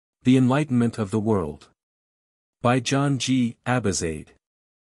The Enlightenment of the World. By John G. Abizaid.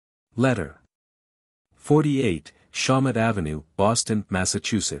 Letter. 48, Shawmut Avenue, Boston,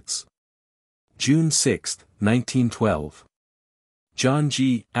 Massachusetts. June 6, 1912. John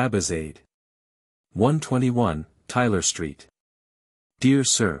G. Abizaid. 121, Tyler Street. Dear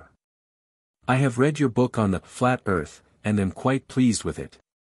Sir. I have read your book on the flat earth, and am quite pleased with it.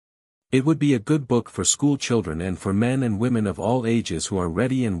 It would be a good book for school children and for men and women of all ages who are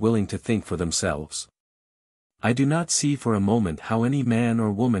ready and willing to think for themselves. I do not see for a moment how any man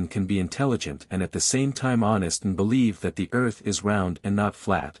or woman can be intelligent and at the same time honest and believe that the earth is round and not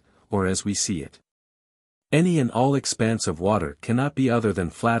flat, or as we see it. Any and all expanse of water cannot be other than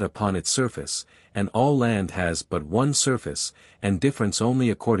flat upon its surface, and all land has but one surface, and difference only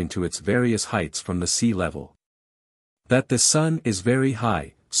according to its various heights from the sea level. That the sun is very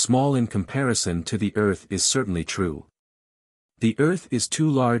high, small in comparison to the earth is certainly true. The earth is too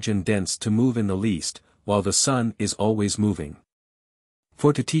large and dense to move in the least, while the sun is always moving.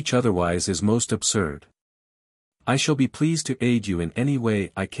 For to teach otherwise is most absurd. I shall be pleased to aid you in any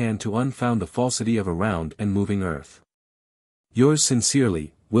way I can to unfound the falsity of a round and moving earth. Yours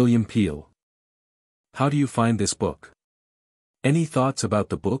sincerely, William Peel. How do you find this book? Any thoughts about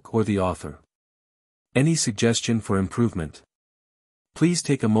the book or the author? Any suggestion for improvement? Please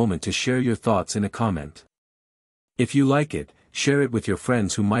take a moment to share your thoughts in a comment. If you like it, share it with your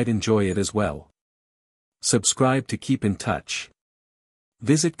friends who might enjoy it as well. Subscribe to keep in touch.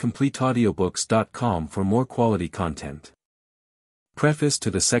 Visit CompleteAudiobooks.com for more quality content. Preface to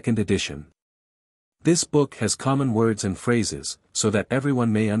the second edition. This book has common words and phrases, so that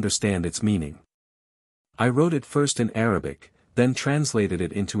everyone may understand its meaning. I wrote it first in Arabic, then translated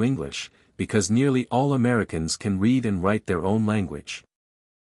it into English, because nearly all Americans can read and write their own language.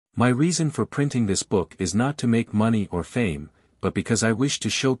 My reason for printing this book is not to make money or fame, but because I wish to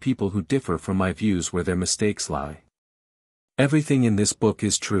show people who differ from my views where their mistakes lie. Everything in this book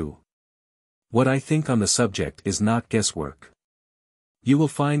is true. What I think on the subject is not guesswork. You will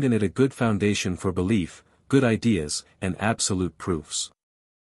find in it a good foundation for belief, good ideas, and absolute proofs.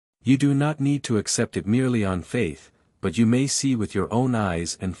 You do not need to accept it merely on faith, but you may see with your own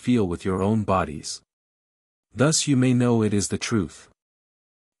eyes and feel with your own bodies. Thus you may know it is the truth.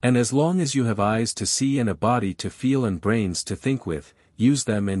 And as long as you have eyes to see and a body to feel and brains to think with, use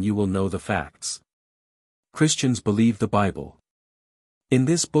them and you will know the facts. Christians believe the Bible. In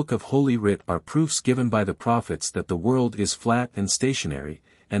this book of Holy Writ are proofs given by the prophets that the world is flat and stationary,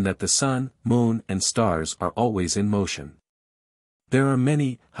 and that the sun, moon, and stars are always in motion. There are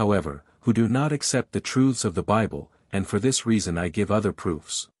many, however, who do not accept the truths of the Bible, and for this reason I give other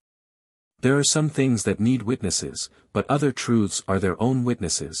proofs. There are some things that need witnesses, but other truths are their own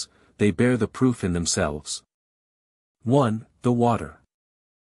witnesses, they bear the proof in themselves. 1. The water.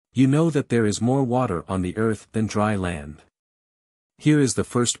 You know that there is more water on the earth than dry land. Here is the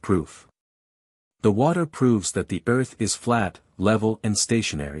first proof. The water proves that the earth is flat, level and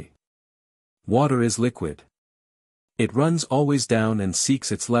stationary. Water is liquid. It runs always down and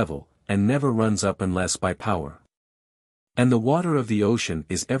seeks its level, and never runs up unless by power. And the water of the ocean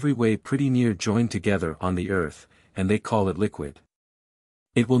is every way pretty near joined together on the earth, and they call it liquid.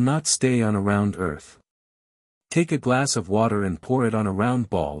 It will not stay on a round earth. Take a glass of water and pour it on a round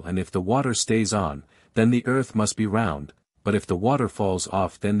ball, and if the water stays on, then the earth must be round, but if the water falls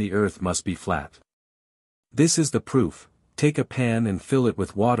off then the earth must be flat. This is the proof. Take a pan and fill it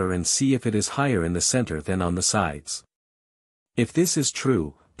with water and see if it is higher in the center than on the sides. If this is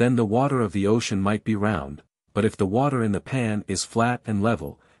true, then the water of the ocean might be round, but if the water in the pan is flat and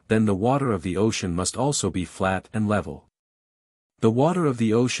level, then the water of the ocean must also be flat and level. The water of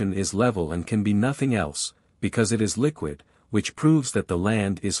the ocean is level and can be nothing else, because it is liquid, which proves that the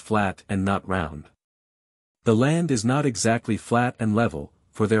land is flat and not round. The land is not exactly flat and level,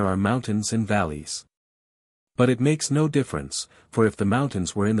 for there are mountains and valleys. But it makes no difference, for if the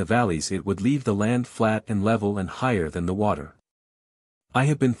mountains were in the valleys it would leave the land flat and level and higher than the water. I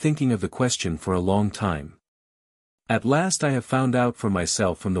have been thinking of the question for a long time. At last I have found out for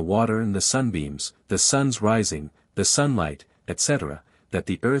myself from the water and the sunbeams, the sun's rising, the sunlight, etc., that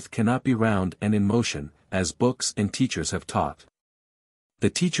the earth cannot be round and in motion, as books and teachers have taught. The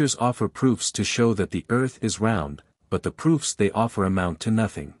teachers offer proofs to show that the earth is round, but the proofs they offer amount to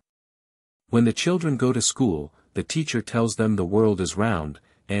nothing. When the children go to school, the teacher tells them the world is round,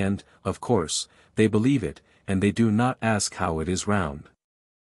 and, of course, they believe it, and they do not ask how it is round.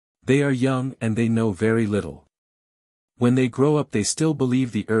 They are young and they know very little. When they grow up they still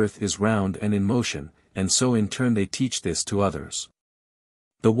believe the earth is round and in motion, and so in turn they teach this to others.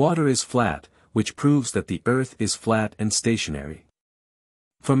 The water is flat, which proves that the earth is flat and stationary.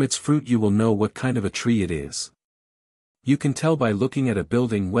 From its fruit you will know what kind of a tree it is. You can tell by looking at a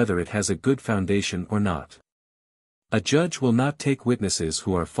building whether it has a good foundation or not. A judge will not take witnesses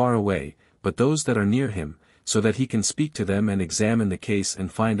who are far away, but those that are near him, so that he can speak to them and examine the case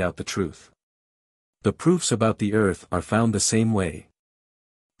and find out the truth. The proofs about the earth are found the same way.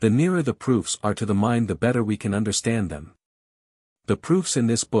 The nearer the proofs are to the mind, the better we can understand them. The proofs in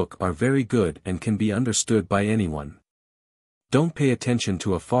this book are very good and can be understood by anyone. Don't pay attention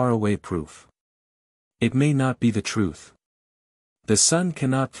to a far-away proof. It may not be the truth. The sun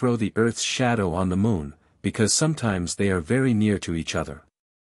cannot throw the earth's shadow on the moon, because sometimes they are very near to each other.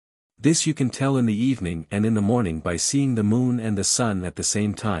 This you can tell in the evening and in the morning by seeing the moon and the sun at the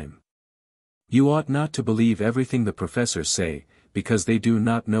same time. You ought not to believe everything the professors say, because they do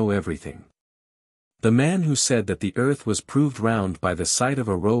not know everything. The man who said that the earth was proved round by the sight of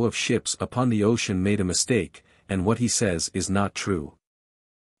a row of ships upon the ocean made a mistake, and what he says is not true.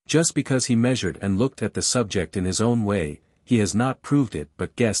 Just because he measured and looked at the subject in his own way, he has not proved it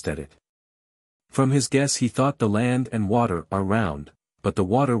but guessed at it. From his guess he thought the land and water are round, but the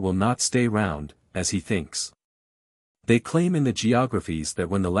water will not stay round, as he thinks. They claim in the geographies that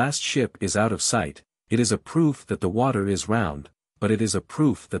when the last ship is out of sight, it is a proof that the water is round, but it is a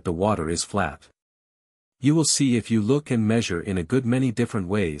proof that the water is flat. You will see if you look and measure in a good many different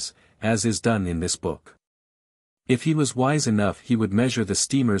ways, as is done in this book. If he was wise enough he would measure the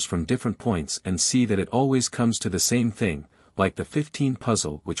steamers from different points and see that it always comes to the same thing, like the 15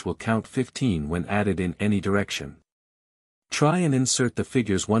 puzzle which will count 15 when added in any direction. Try and insert the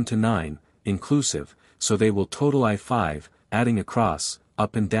figures 1 to 9, inclusive, so they will total I5, adding across,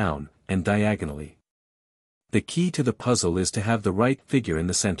 up and down, and diagonally. The key to the puzzle is to have the right figure in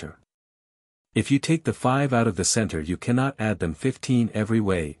the center. If you take the 5 out of the center you cannot add them 15 every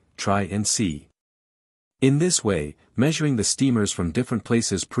way, try and see. In this way, measuring the steamers from different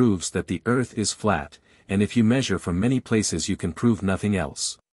places proves that the earth is flat, and if you measure from many places you can prove nothing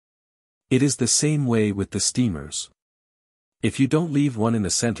else. It is the same way with the steamers. If you don't leave one in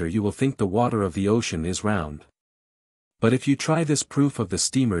the center you will think the water of the ocean is round. But if you try this proof of the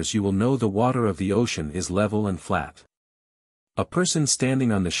steamers you will know the water of the ocean is level and flat. A person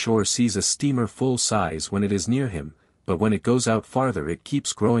standing on the shore sees a steamer full size when it is near him, but when it goes out farther it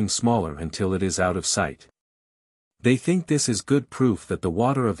keeps growing smaller until it is out of sight. They think this is good proof that the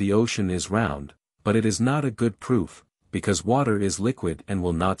water of the ocean is round, but it is not a good proof, because water is liquid and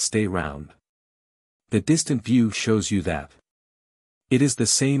will not stay round. The distant view shows you that. It is the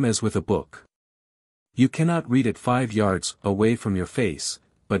same as with a book. You cannot read it 5 yards away from your face,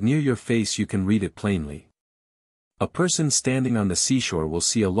 but near your face you can read it plainly. A person standing on the seashore will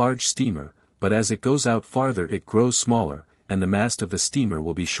see a large steamer, but as it goes out farther it grows smaller, and the mast of the steamer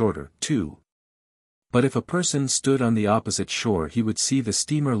will be shorter, too. But if a person stood on the opposite shore he would see the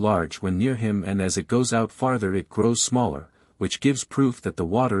steamer large when near him, and as it goes out farther it grows smaller, which gives proof that the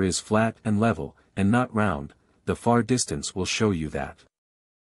water is flat and level, and not round. The far distance will show you that.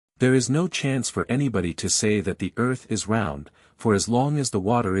 There is no chance for anybody to say that the earth is round, for as long as the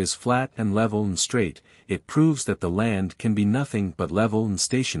water is flat and level and straight, it proves that the land can be nothing but level and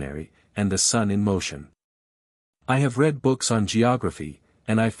stationary, and the sun in motion. I have read books on geography,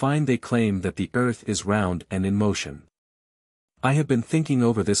 and I find they claim that the earth is round and in motion. I have been thinking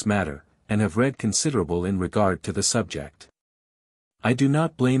over this matter, and have read considerable in regard to the subject. I do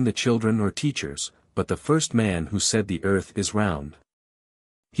not blame the children or teachers, but the first man who said the earth is round.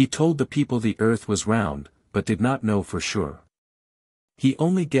 He told the people the earth was round, but did not know for sure. He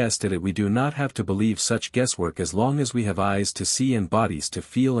only guessed at it. We do not have to believe such guesswork as long as we have eyes to see and bodies to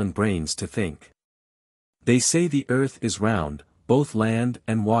feel and brains to think. They say the earth is round, both land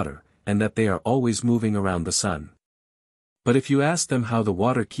and water, and that they are always moving around the sun. But if you ask them how the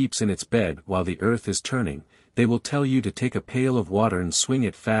water keeps in its bed while the earth is turning, they will tell you to take a pail of water and swing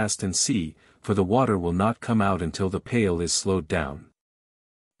it fast and see, for the water will not come out until the pail is slowed down.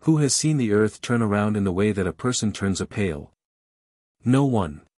 Who has seen the earth turn around in the way that a person turns a pail? No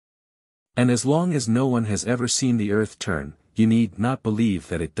one. And as long as no one has ever seen the earth turn, you need not believe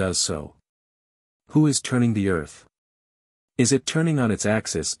that it does so. Who is turning the earth? Is it turning on its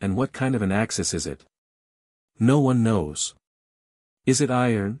axis, and what kind of an axis is it? No one knows. Is it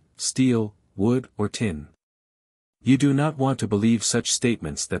iron, steel, wood, or tin? You do not want to believe such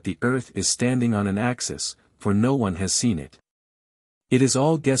statements that the earth is standing on an axis, for no one has seen it. It is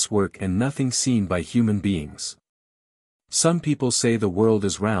all guesswork and nothing seen by human beings. Some people say the world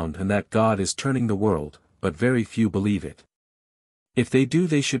is round and that God is turning the world, but very few believe it. If they do,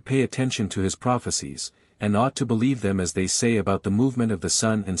 they should pay attention to his prophecies, and ought to believe them as they say about the movement of the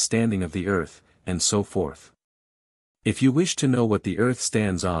sun and standing of the earth, and so forth. If you wish to know what the earth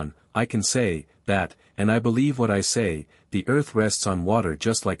stands on, I can say, that, and I believe what I say, the earth rests on water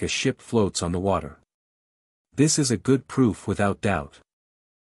just like a ship floats on the water. This is a good proof without doubt.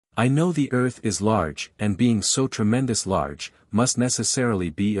 I know the earth is large, and being so tremendous large, must necessarily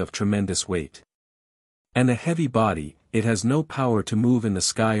be of tremendous weight. And a heavy body, it has no power to move in the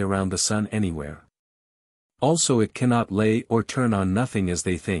sky around the sun anywhere. Also it cannot lay or turn on nothing as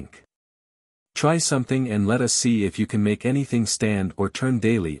they think. Try something and let us see if you can make anything stand or turn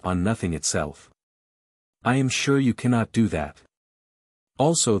daily on nothing itself. I am sure you cannot do that.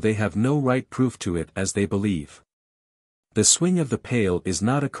 Also they have no right proof to it as they believe. The swing of the pail is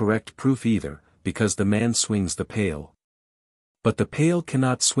not a correct proof either, because the man swings the pail. But the pail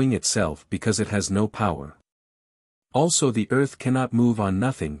cannot swing itself because it has no power. Also the earth cannot move on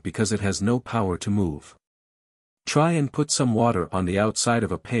nothing because it has no power to move. Try and put some water on the outside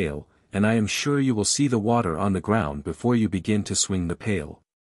of a pail, and I am sure you will see the water on the ground before you begin to swing the pail.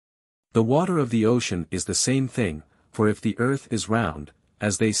 The water of the ocean is the same thing, for if the earth is round,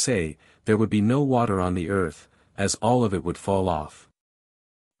 as they say, there would be no water on the earth, as all of it would fall off.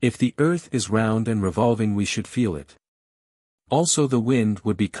 If the earth is round and revolving we should feel it. Also the wind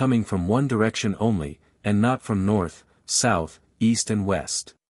would be coming from one direction only, and not from north, south, east and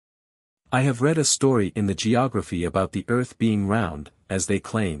west. I have read a story in the geography about the earth being round, as they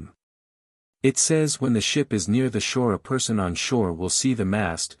claim. It says when the ship is near the shore a person on shore will see the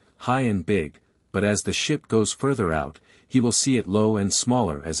mast, high and big, but as the ship goes further out, he will see it low and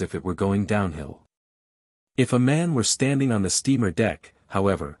smaller as if it were going downhill. If a man were standing on the steamer deck,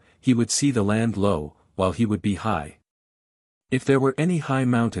 however, he would see the land low, while he would be high. If there were any high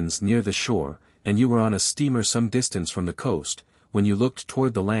mountains near the shore, and you were on a steamer some distance from the coast, when you looked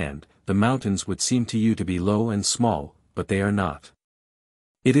toward the land, the mountains would seem to you to be low and small, but they are not.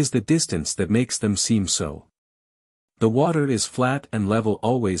 It is the distance that makes them seem so. The water is flat and level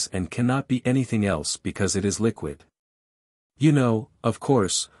always and cannot be anything else because it is liquid. You know, of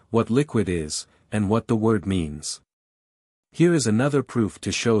course, what liquid is, and what the word means. Here is another proof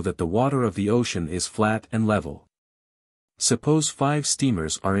to show that the water of the ocean is flat and level. Suppose 5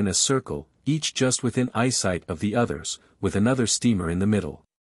 steamers are in a circle, each just within eyesight of the others, with another steamer in the middle.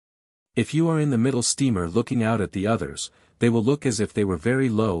 If you are in the middle steamer looking out at the others, they will look as if they were very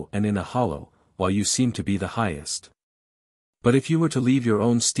low and in a hollow, while you seem to be the highest. But if you were to leave your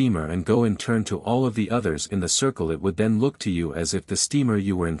own steamer and go and turn to all of the others in the circle it would then look to you as if the steamer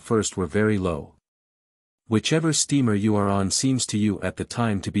you were in first were very low. Whichever steamer you are on seems to you at the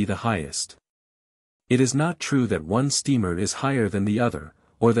time to be the highest. It is not true that one steamer is higher than the other,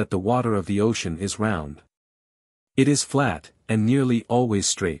 or that the water of the ocean is round. It is flat, and nearly always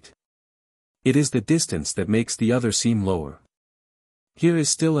straight. It is the distance that makes the other seem lower. Here is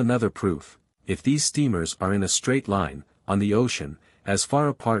still another proof: if these steamers are in a straight line, on the ocean, as far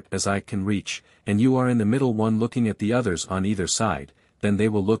apart as I can reach, and you are in the middle one looking at the others on either side, then they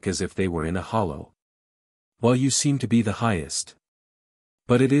will look as if they were in a hollow, while you seem to be the highest.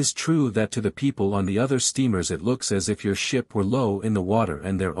 But it is true that to the people on the other steamers it looks as if your ship were low in the water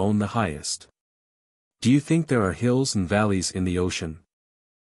and their own the highest. Do you think there are hills and valleys in the ocean?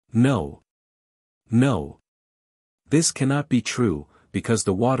 No. No. This cannot be true, because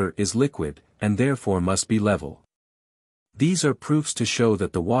the water is liquid, and therefore must be level. These are proofs to show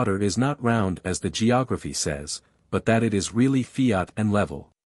that the water is not round as the geography says, but that it is really fiat and level.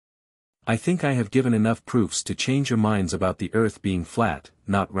 I think I have given enough proofs to change your minds about the earth being flat,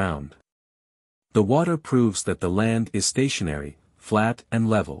 not round. The water proves that the land is stationary, flat and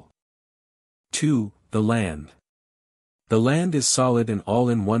level. 2. The land. The land is solid and all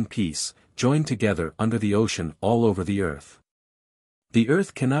in one piece, joined together under the ocean all over the earth. The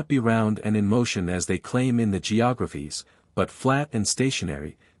earth cannot be round and in motion as they claim in the geographies, but flat and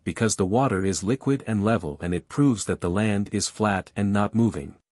stationary, because the water is liquid and level and it proves that the land is flat and not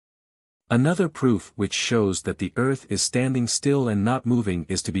moving. Another proof which shows that the earth is standing still and not moving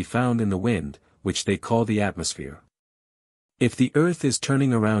is to be found in the wind, which they call the atmosphere. If the earth is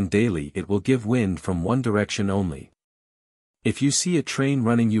turning around daily it will give wind from one direction only. If you see a train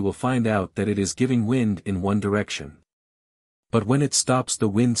running you will find out that it is giving wind in one direction. But when it stops the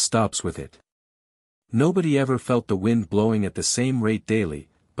wind stops with it. Nobody ever felt the wind blowing at the same rate daily,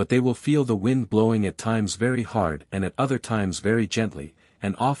 but they will feel the wind blowing at times very hard and at other times very gently,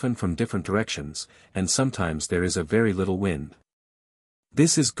 and often from different directions, and sometimes there is a very little wind.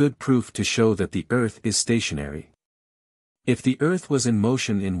 This is good proof to show that the earth is stationary. If the earth was in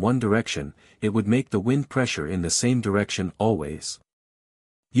motion in one direction, it would make the wind pressure in the same direction always.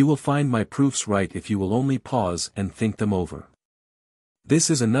 You will find my proofs right if you will only pause and think them over. This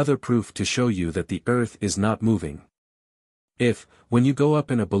is another proof to show you that the earth is not moving. If, when you go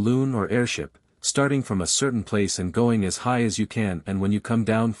up in a balloon or airship, starting from a certain place and going as high as you can, and when you come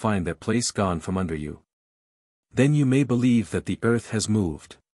down find that place gone from under you, then you may believe that the earth has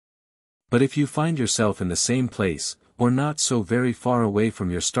moved. But if you find yourself in the same place, or not so very far away from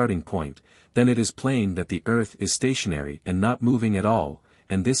your starting point, then it is plain that the earth is stationary and not moving at all,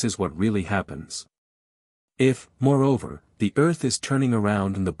 and this is what really happens. If, moreover, the earth is turning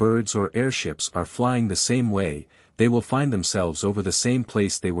around and the birds or airships are flying the same way, they will find themselves over the same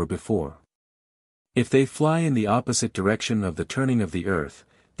place they were before. If they fly in the opposite direction of the turning of the earth,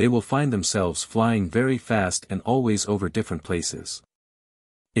 they will find themselves flying very fast and always over different places.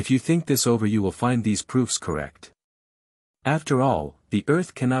 If you think this over, you will find these proofs correct. After all, the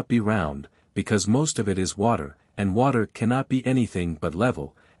earth cannot be round, because most of it is water, and water cannot be anything but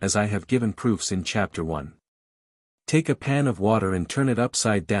level, as I have given proofs in chapter 1. Take a pan of water and turn it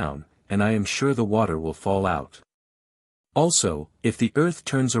upside down, and I am sure the water will fall out. Also, if the earth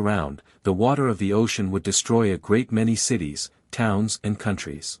turns around, the water of the ocean would destroy a great many cities, towns and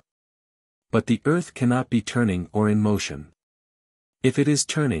countries. But the earth cannot be turning or in motion. If it is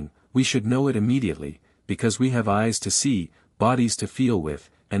turning, we should know it immediately, because we have eyes to see, bodies to feel with,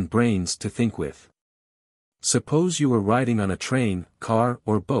 and brains to think with. Suppose you were riding on a train, car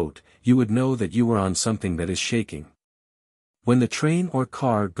or boat, you would know that you were on something that is shaking. When the train or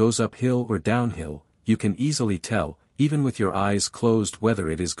car goes uphill or downhill, you can easily tell, even with your eyes closed, whether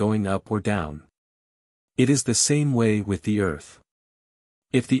it is going up or down. It is the same way with the earth.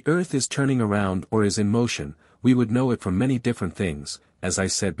 If the earth is turning around or is in motion, we would know it from many different things, as I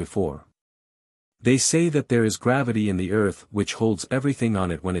said before. They say that there is gravity in the earth which holds everything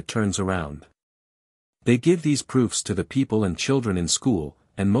on it when it turns around. They give these proofs to the people and children in school,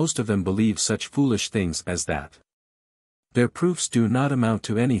 and most of them believe such foolish things as that. Their proofs do not amount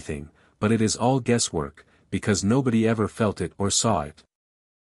to anything, but it is all guesswork, because nobody ever felt it or saw it.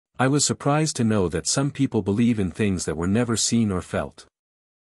 I was surprised to know that some people believe in things that were never seen or felt.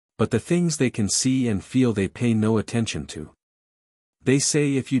 But the things they can see and feel they pay no attention to. They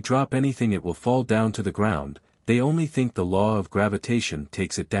say if you drop anything it will fall down to the ground, they only think the law of gravitation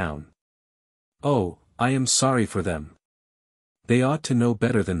takes it down. Oh, I am sorry for them. They ought to know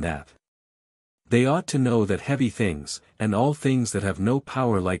better than that. They ought to know that heavy things, and all things that have no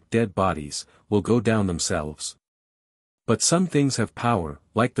power like dead bodies, will go down themselves. But some things have power,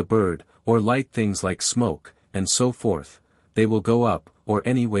 like the bird, or light things like smoke, and so forth, they will go up, or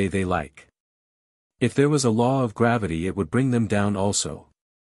any way they like. If there was a law of gravity it would bring them down also.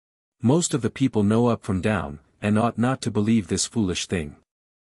 Most of the people know up from down, and ought not to believe this foolish thing.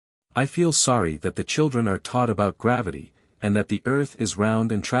 I feel sorry that the children are taught about gravity, and that the earth is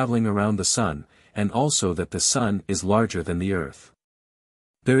round and traveling around the sun, and also that the sun is larger than the earth.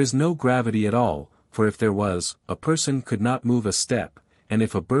 There is no gravity at all, for if there was, a person could not move a step, and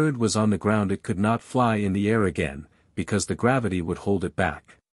if a bird was on the ground it could not fly in the air again, because the gravity would hold it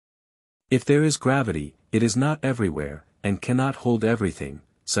back. If there is gravity, it is not everywhere, and cannot hold everything,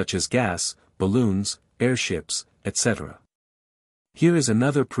 such as gas, balloons, airships, etc. Here is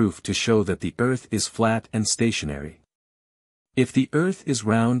another proof to show that the earth is flat and stationary. If the earth is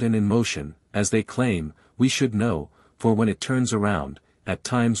round and in motion, as they claim, we should know, for when it turns around, at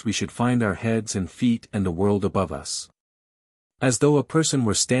times we should find our heads and feet and the world above us. As though a person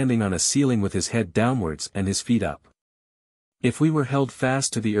were standing on a ceiling with his head downwards and his feet up. If we were held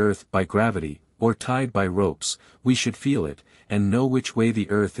fast to the earth by gravity, or tied by ropes, we should feel it, and know which way the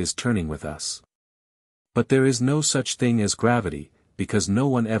earth is turning with us. But there is no such thing as gravity, because no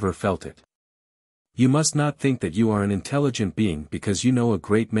one ever felt it. You must not think that you are an intelligent being because you know a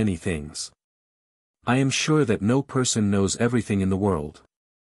great many things. I am sure that no person knows everything in the world.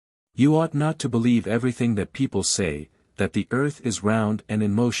 You ought not to believe everything that people say, that the earth is round and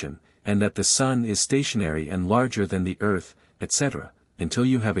in motion, and that the sun is stationary and larger than the earth, etc., until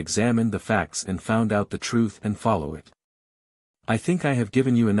you have examined the facts and found out the truth and follow it. I think I have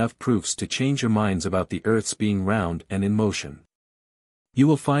given you enough proofs to change your minds about the earth's being round and in motion. You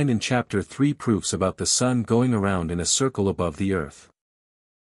will find in chapter 3 proofs about the sun going around in a circle above the earth.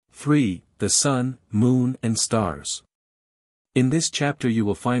 3. The sun, moon and stars. In this chapter you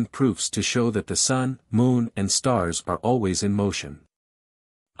will find proofs to show that the sun, moon and stars are always in motion.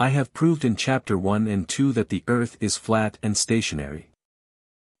 I have proved in chapter 1 and 2 that the earth is flat and stationary.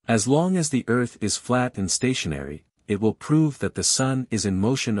 As long as the earth is flat and stationary, it will prove that the sun is in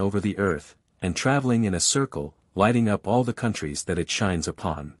motion over the earth, and traveling in a circle, lighting up all the countries that it shines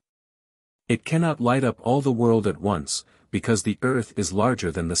upon. It cannot light up all the world at once, because the earth is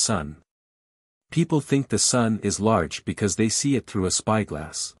larger than the sun. People think the sun is large because they see it through a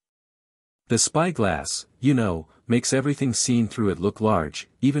spyglass. The spyglass, you know, makes everything seen through it look large,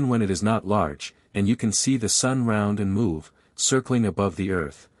 even when it is not large, and you can see the sun round and move, circling above the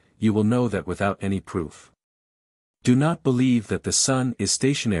earth, you will know that without any proof. Do not believe that the sun is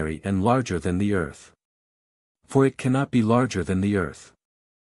stationary and larger than the earth. For it cannot be larger than the earth.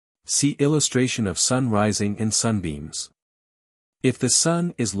 See illustration of sun rising and sunbeams. If the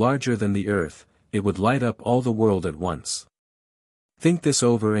sun is larger than the earth, it would light up all the world at once. Think this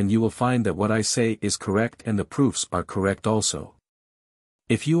over and you will find that what I say is correct and the proofs are correct also.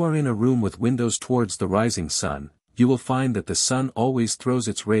 If you are in a room with windows towards the rising sun, you will find that the sun always throws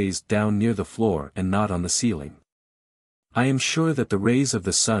its rays down near the floor and not on the ceiling. I am sure that the rays of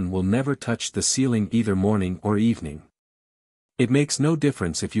the sun will never touch the ceiling either morning or evening. It makes no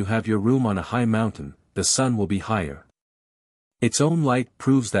difference if you have your room on a high mountain, the sun will be higher. Its own light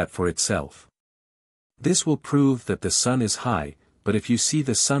proves that for itself. This will prove that the sun is high, but if you see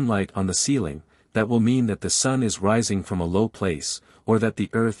the sunlight on the ceiling, that will mean that the sun is rising from a low place, or that the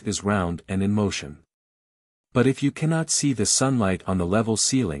earth is round and in motion. But if you cannot see the sunlight on the level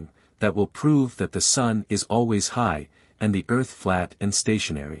ceiling, that will prove that the sun is always high, and the earth flat and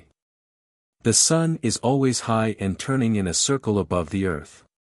stationary. The sun is always high and turning in a circle above the earth.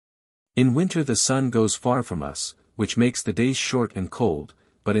 In winter the sun goes far from us, which makes the days short and cold,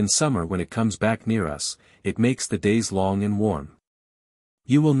 but in summer when it comes back near us, it makes the days long and warm.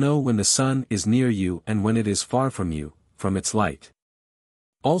 You will know when the sun is near you and when it is far from you, from its light.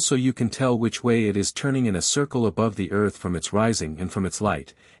 Also you can tell which way it is turning in a circle above the earth from its rising and from its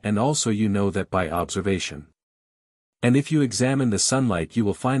light, and also you know that by observation. And if you examine the sunlight you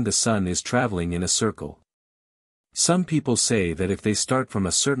will find the sun is traveling in a circle. Some people say that if they start from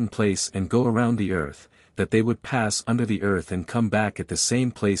a certain place and go around the earth, that they would pass under the earth and come back at the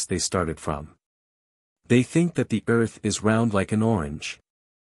same place they started from. They think that the earth is round like an orange.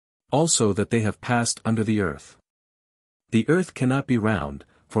 Also that they have passed under the earth. The earth cannot be round,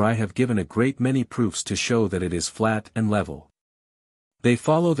 for I have given a great many proofs to show that it is flat and level. They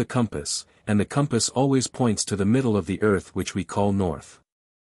follow the compass, and the compass always points to the middle of the earth which we call north.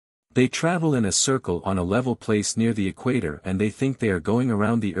 They travel in a circle on a level place near the equator and they think they are going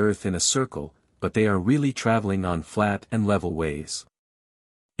around the earth in a circle, but they are really traveling on flat and level ways.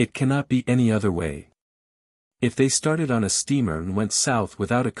 It cannot be any other way. If they started on a steamer and went south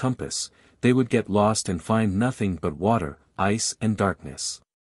without a compass, they would get lost and find nothing but water, ice and darkness.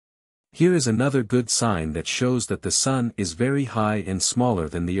 Here is another good sign that shows that the sun is very high and smaller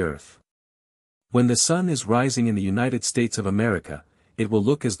than the earth. When the sun is rising in the United States of America, it will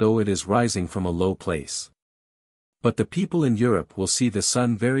look as though it is rising from a low place. But the people in Europe will see the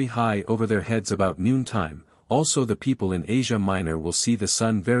sun very high over their heads about noontime, also the people in Asia Minor will see the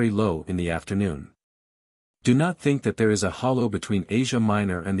sun very low in the afternoon. Do not think that there is a hollow between Asia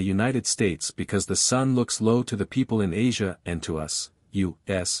Minor and the United States because the sun looks low to the people in Asia and to us,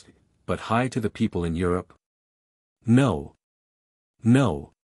 U.S., but high to the people in Europe. No.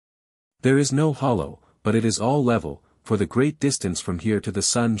 No. There is no hollow, but it is all level, for the great distance from here to the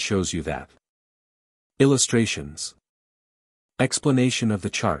sun shows you that. Illustrations. Explanation of the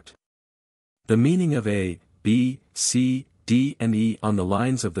chart. The meaning of A, B, C, D and E on the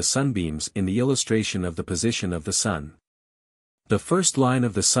lines of the sunbeams in the illustration of the position of the sun. The first line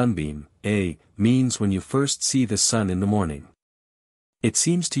of the sunbeam, A, means when you first see the sun in the morning. It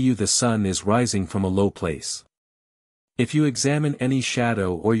seems to you the sun is rising from a low place. If you examine any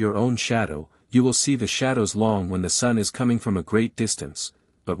shadow or your own shadow, you will see the shadows long when the sun is coming from a great distance,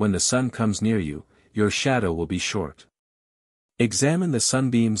 but when the sun comes near you, your shadow will be short. Examine the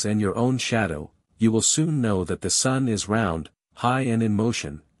sunbeams and your own shadow, you will soon know that the sun is round, high and in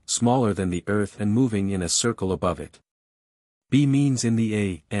motion, smaller than the earth and moving in a circle above it. B means in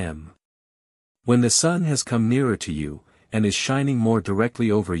the a.m. When the sun has come nearer to you, and is shining more directly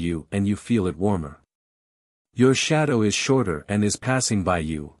over you and you feel it warmer. Your shadow is shorter and is passing by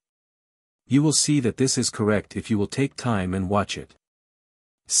you. You will see that this is correct if you will take time and watch it.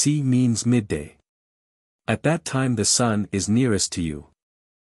 C means midday. At that time the sun is nearest to you.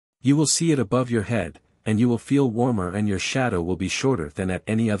 You will see it above your head, and you will feel warmer and your shadow will be shorter than at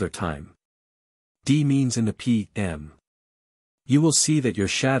any other time. D means in the p.m. You will see that your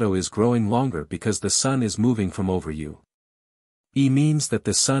shadow is growing longer because the sun is moving from over you. E means that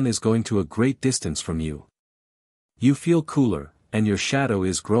the sun is going to a great distance from you. You feel cooler, and your shadow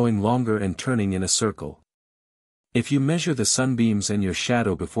is growing longer and turning in a circle. If you measure the sunbeams and your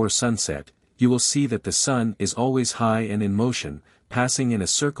shadow before sunset, you will see that the sun is always high and in motion, passing in a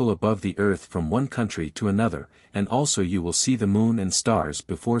circle above the earth from one country to another, and also you will see the moon and stars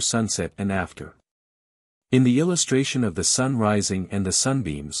before sunset and after. In the illustration of the sun rising and the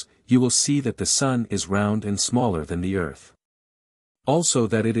sunbeams, you will see that the sun is round and smaller than the earth. Also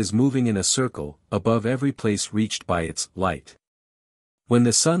that it is moving in a circle, above every place reached by its light. When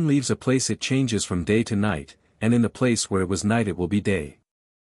the sun leaves a place it changes from day to night, and in the place where it was night it will be day.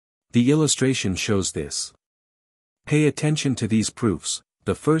 The illustration shows this. Pay attention to these proofs.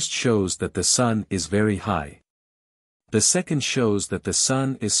 The first shows that the sun is very high. The second shows that the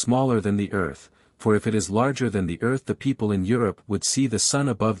sun is smaller than the earth, for if it is larger than the earth the people in Europe would see the sun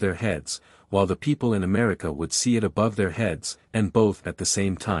above their heads, while the people in America would see it above their heads, and both at the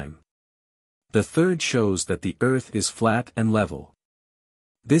same time. The third shows that the earth is flat and level.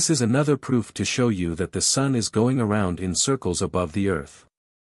 This is another proof to show you that the sun is going around in circles above the earth.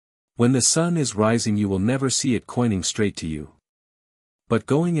 When the sun is rising you will never see it pointing straight to you, but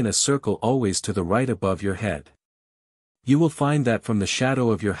going in a circle always to the right above your head. You will find that from the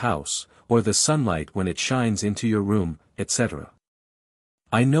shadow of your house, or the sunlight when it shines into your room, etc.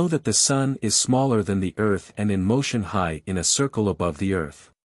 I know that the sun is smaller than the earth and in motion high in a circle above the earth.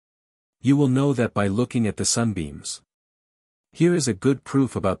 You will know that by looking at the sunbeams. Here is a good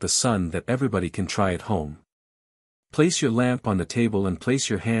proof about the sun that everybody can try at home. Place your lamp on the table and place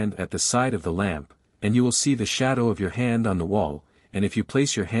your hand at the side of the lamp, and you will see the shadow of your hand on the wall, and if you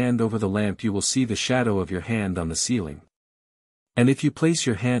place your hand over the lamp you will see the shadow of your hand on the ceiling. And if you place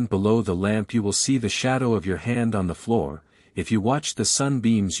your hand below the lamp you will see the shadow of your hand on the floor. If you watch the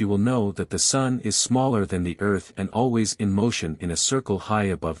sunbeams you will know that the sun is smaller than the earth and always in motion in a circle high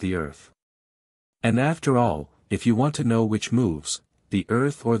above the earth. And after all, if you want to know which moves, the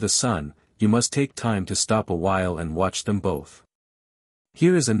earth or the sun, you must take time to stop a while and watch them both.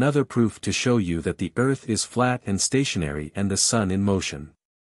 Here is another proof to show you that the earth is flat and stationary and the sun in motion.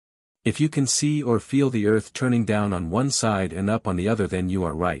 If you can see or feel the earth turning down on one side and up on the other then you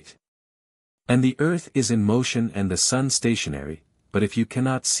are right. And the earth is in motion and the sun stationary, but if you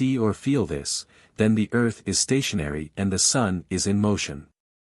cannot see or feel this, then the earth is stationary and the sun is in motion.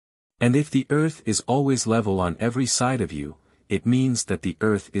 And if the earth is always level on every side of you, it means that the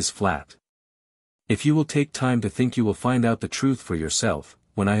earth is flat. If you will take time to think you will find out the truth for yourself,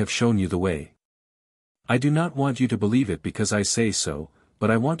 when I have shown you the way. I do not want you to believe it because I say so, but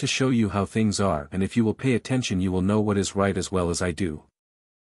I want to show you how things are and if you will pay attention you will know what is right as well as I do.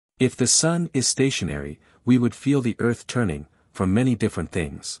 If the sun is stationary, we would feel the earth turning, from many different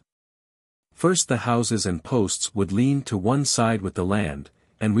things. First the houses and posts would lean to one side with the land,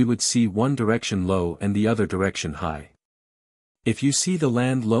 and we would see one direction low and the other direction high. If you see the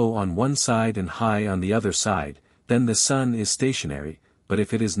land low on one side and high on the other side, then the sun is stationary, but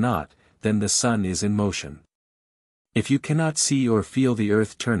if it is not, then the sun is in motion. If you cannot see or feel the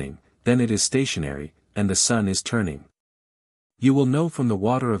earth turning, then it is stationary, and the sun is turning. You will know from the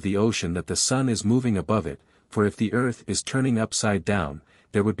water of the ocean that the sun is moving above it, for if the earth is turning upside down,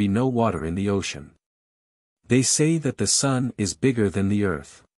 there would be no water in the ocean. They say that the sun is bigger than the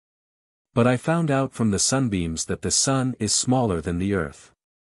earth. But I found out from the sunbeams that the sun is smaller than the earth.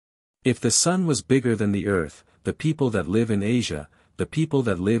 If the sun was bigger than the earth, the people that live in Asia, the people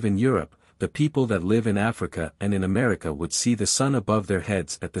that live in Europe, the people that live in Africa and in America would see the sun above their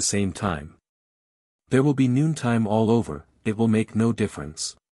heads at the same time. There will be noontime all over, it will make no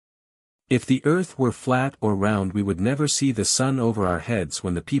difference. If the earth were flat or round we would never see the sun over our heads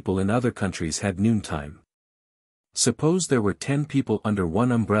when the people in other countries had noontime. Suppose there were 10 people under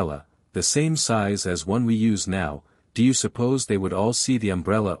one umbrella, the same size as one we use now, do you suppose they would all see the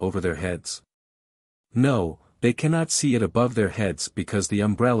umbrella over their heads? No, they cannot see it above their heads because the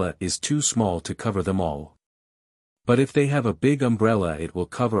umbrella is too small to cover them all. But if they have a big umbrella it will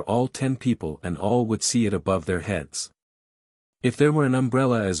cover all 10 people and all would see it above their heads. If there were an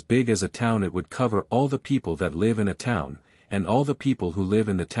umbrella as big as a town it would cover all the people that live in a town, and all the people who live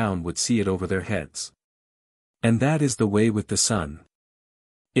in the town would see it over their heads. And that is the way with the sun.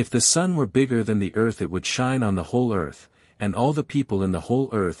 If the sun were bigger than the earth it would shine on the whole earth, and all the people in the whole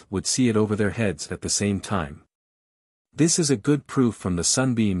earth would see it over their heads at the same time. This is a good proof from the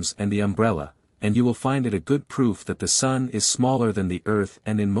sunbeams and the umbrella, and you will find it a good proof that the sun is smaller than the earth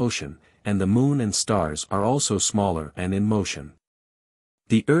and in motion, and the moon and stars are also smaller and in motion.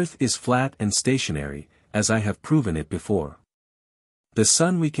 The earth is flat and stationary, as I have proven it before. The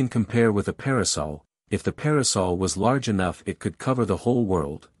sun we can compare with a parasol. If the parasol was large enough it could cover the whole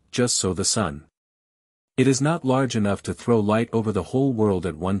world, just so the sun. It is not large enough to throw light over the whole world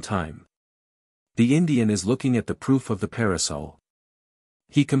at one time. The Indian is looking at the proof of the parasol.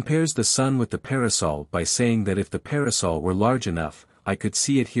 He compares the sun with the parasol by saying that if the parasol were large enough, I could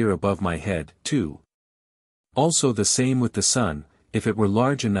see it here above my head, too. Also the same with the sun, if it were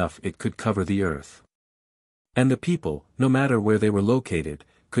large enough it could cover the earth. And the people, no matter where they were located,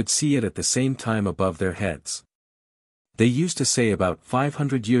 could see it at the same time above their heads. They used to say about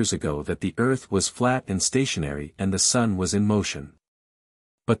 500 years ago that the earth was flat and stationary and the sun was in motion.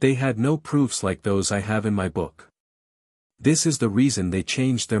 But they had no proofs like those I have in my book. This is the reason they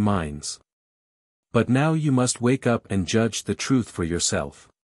changed their minds. But now you must wake up and judge the truth for yourself.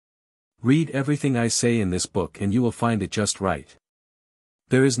 Read everything I say in this book and you will find it just right.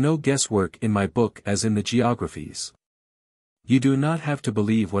 There is no guesswork in my book as in the geographies. You do not have to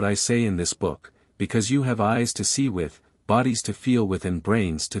believe what I say in this book, because you have eyes to see with, bodies to feel with and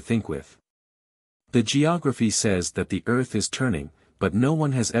brains to think with. The geography says that the earth is turning, but no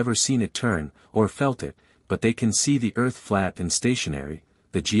one has ever seen it turn, or felt it, but they can see the earth flat and stationary.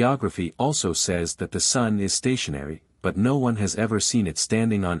 The geography also says that the sun is stationary, but no one has ever seen it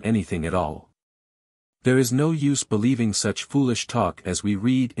standing on anything at all. There is no use believing such foolish talk as we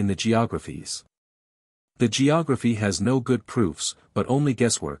read in the geographies. The geography has no good proofs, but only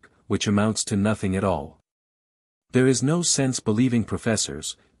guesswork, which amounts to nothing at all. There is no sense believing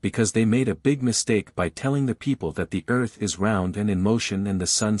professors, because they made a big mistake by telling the people that the earth is round and in motion and the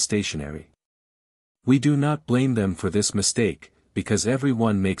sun stationary. We do not blame them for this mistake, because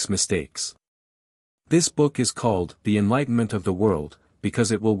everyone makes mistakes. This book is called The Enlightenment of the World,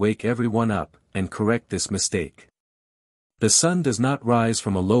 because it will wake everyone up, and correct this mistake. The sun does not rise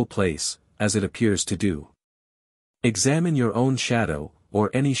from a low place, as it appears to do. Examine your own shadow,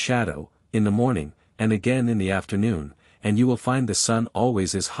 or any shadow, in the morning, and again in the afternoon, and you will find the sun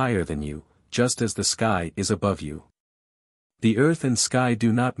always is higher than you, just as the sky is above you. The earth and sky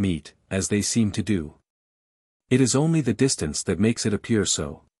do not meet, as they seem to do. It is only the distance that makes it appear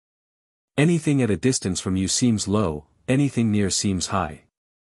so. Anything at a distance from you seems low, anything near seems high.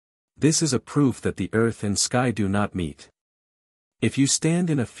 This is a proof that the earth and sky do not meet. If you stand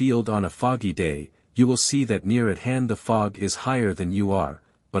in a field on a foggy day, you will see that near at hand the fog is higher than you are,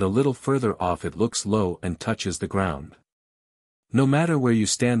 but a little further off it looks low and touches the ground. No matter where you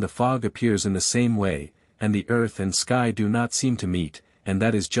stand the fog appears in the same way, and the earth and sky do not seem to meet, and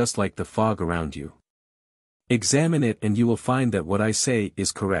that is just like the fog around you. Examine it and you will find that what I say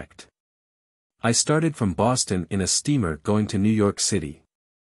is correct. I started from Boston in a steamer going to New York City.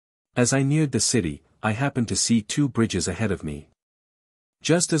 As I neared the city, I happened to see two bridges ahead of me.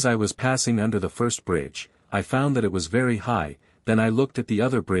 Just as I was passing under the first bridge, I found that it was very high, then I looked at the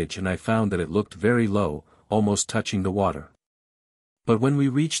other bridge and I found that it looked very low, almost touching the water. But when we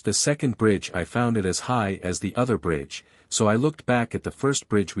reached the second bridge I found it as high as the other bridge, so I looked back at the first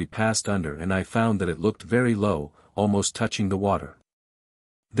bridge we passed under and I found that it looked very low, almost touching the water.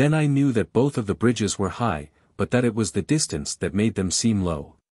 Then I knew that both of the bridges were high, but that it was the distance that made them seem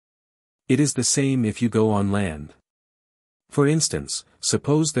low. It is the same if you go on land. For instance,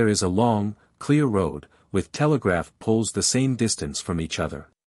 suppose there is a long, clear road, with telegraph poles the same distance from each other.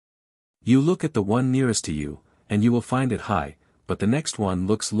 You look at the one nearest to you, and you will find it high, but the next one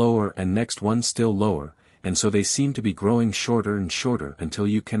looks lower and next one still lower, and so they seem to be growing shorter and shorter until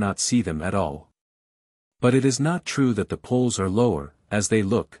you cannot see them at all. But it is not true that the poles are lower, as they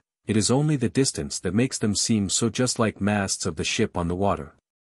look, it is only the distance that makes them seem so, just like masts of the ship on the water.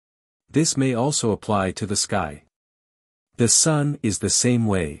 This may also apply to the sky. The sun is the same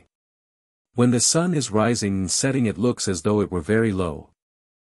way. When the sun is rising and setting it looks as though it were very low.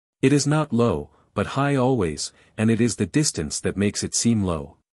 It is not low, but high always, and it is the distance that makes it seem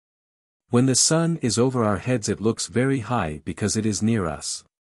low. When the sun is over our heads it looks very high because it is near us.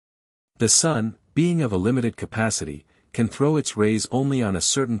 The sun, being of a limited capacity, can throw its rays only on a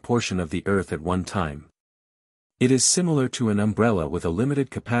certain portion of the earth at one time. It is similar to an umbrella with a limited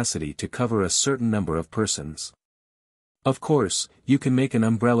capacity to cover a certain number of persons. Of course, you can make an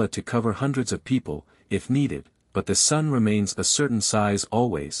umbrella to cover hundreds of people, if needed, but the sun remains a certain size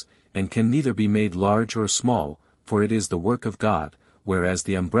always, and can neither be made large or small, for it is the work of God, whereas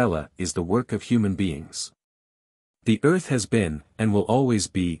the umbrella is the work of human beings. The earth has been, and will always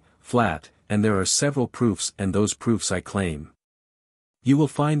be, flat, and there are several proofs, and those proofs I claim. You will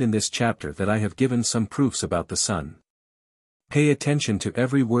find in this chapter that I have given some proofs about the sun. Pay attention to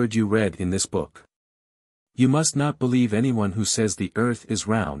every word you read in this book. You must not believe anyone who says the earth is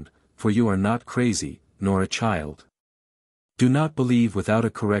round, for you are not crazy, nor a child. Do not believe without a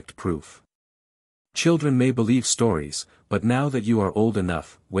correct proof. Children may believe stories, but now that you are old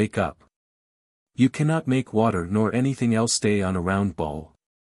enough, wake up. You cannot make water nor anything else stay on a round ball.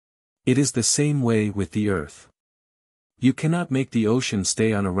 It is the same way with the earth. You cannot make the ocean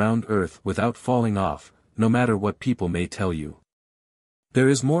stay on a round earth without falling off, no matter what people may tell you. There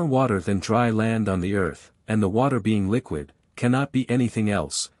is more water than dry land on the earth, and the water being liquid, cannot be anything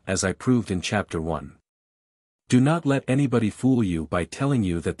else, as I proved in chapter 1. Do not let anybody fool you by telling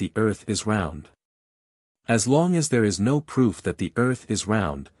you that the earth is round. As long as there is no proof that the earth is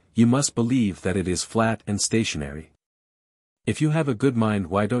round, you must believe that it is flat and stationary. If you have a good mind,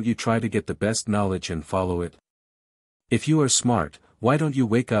 why don't you try to get the best knowledge and follow it? If you are smart, why don't you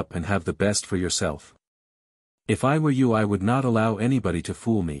wake up and have the best for yourself? If I were you, I would not allow anybody to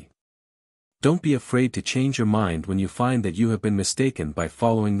fool me. Don't be afraid to change your mind when you find that you have been mistaken by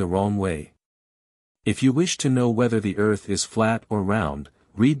following the wrong way. If you wish to know whether the earth is flat or round,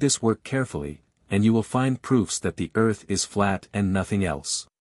 read this work carefully, and you will find proofs that the earth is flat and nothing else.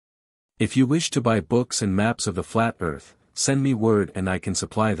 If you wish to buy books and maps of the flat earth, send me word and I can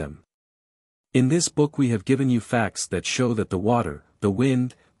supply them. In this book we have given you facts that show that the water, the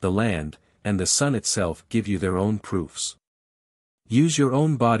wind, the land, and the sun itself give you their own proofs. Use your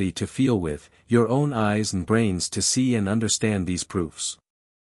own body to feel with, your own eyes and brains to see and understand these proofs.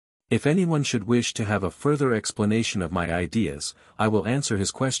 If anyone should wish to have a further explanation of my ideas, I will answer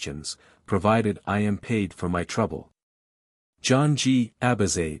his questions, provided I am paid for my trouble. John G.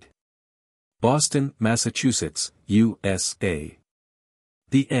 Abizaid. Boston, Massachusetts, USA.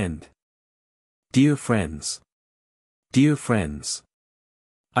 The end. Dear friends. Dear friends.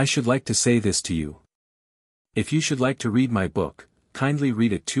 I should like to say this to you. If you should like to read my book, kindly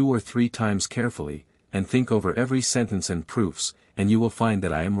read it 2 or 3 times carefully, and think over every sentence and proofs, and you will find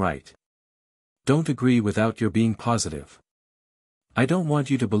that I am right. Don't agree without your being positive. I don't want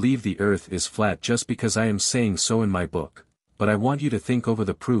you to believe the earth is flat just because I am saying so in my book, but I want you to think over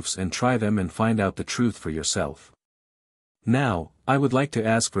the proofs and try them and find out the truth for yourself. Now, I would like to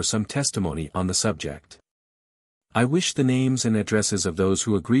ask for some testimony on the subject. I wish the names and addresses of those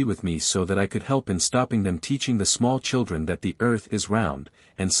who agree with me so that I could help in stopping them teaching the small children that the earth is round,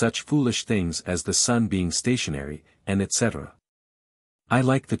 and such foolish things as the sun being stationary, and etc. I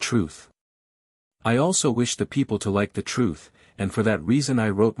like the truth. I also wish the people to like the truth, and for that reason I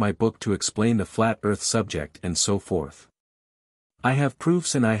wrote my book to explain the flat earth subject and so forth. I have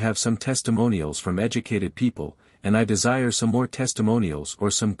proofs and I have some testimonials from educated people, and I desire some more testimonials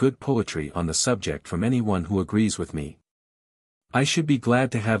or some good poetry on the subject from anyone who agrees with me. I should be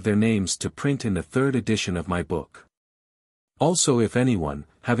glad to have their names to print in the 3rd edition of my book. Also, if anyone,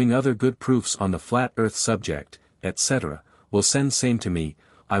 having other good proofs on the flat earth subject, etc., will send same to me,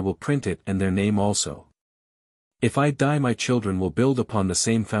 I will print it and their name also. If I die, my children will build upon the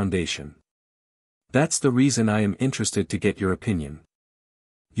same foundation. That's the reason I am interested to get your opinion.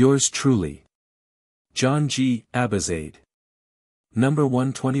 Yours truly. John G. Abizaid. Number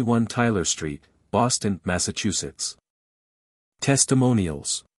 121 Tyler Street, Boston, Massachusetts.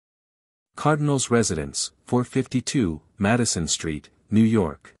 Testimonials. Cardinal's Residence, 452, Madison Street, New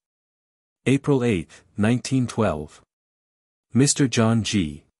York. April 8, 1912. Mr. John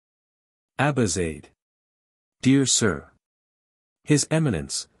G. Abizaid. Dear Sir. His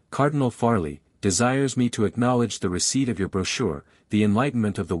Eminence, Cardinal Farley, desires me to acknowledge the receipt of your brochure, The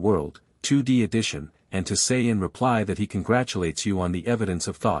Enlightenment of the World, 2D edition, and to say in reply that he congratulates you on the evidence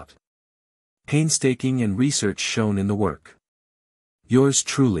of thought, painstaking and research shown in the work. Yours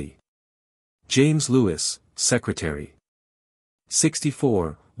truly. James Lewis, Secretary.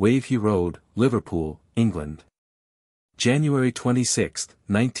 64, Wavey Road, Liverpool, England. January 26,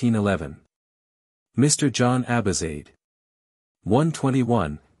 1911. Mr. John Abizaid.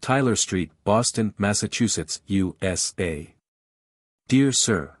 121, Tyler Street, Boston, Massachusetts, USA. Dear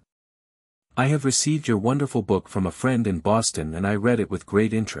Sir. I have received your wonderful book from a friend in Boston and I read it with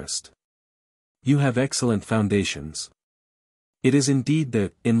great interest. You have excellent foundations. It is indeed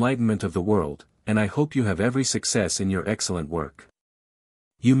the enlightenment of the world, and I hope you have every success in your excellent work.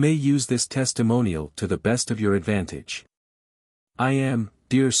 You may use this testimonial to the best of your advantage. I am,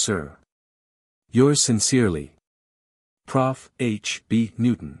 dear Sir. Yours sincerely. Prof. H. B.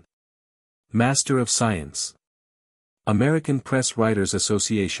 Newton. Master of Science. American Press Writers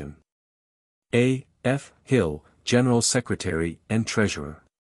Association. A. F. Hill, General Secretary and Treasurer.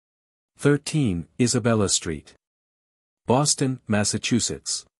 13, Isabella Street. Boston,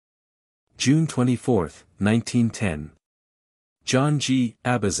 Massachusetts. June 24, 1910. John G.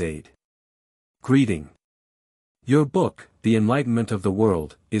 Abizaid. Greeting. Your book, The Enlightenment of the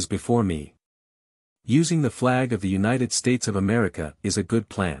World, is before me. Using the flag of the United States of America is a good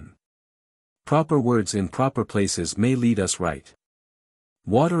plan. Proper words in proper places may lead us right.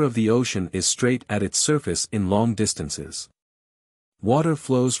 Water of the ocean is straight at its surface in long distances. Water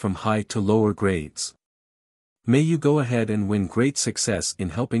flows from high to lower grades. May you go ahead and win great success in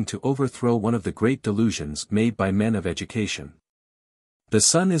helping to overthrow one of the great delusions made by men of education. The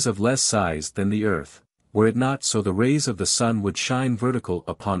sun is of less size than the earth, were it not so the rays of the sun would shine vertical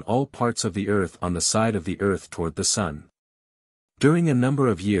upon all parts of the earth on the side of the earth toward the sun. During a number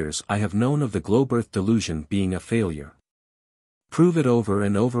of years I have known of the globe earth delusion being a failure. Prove it over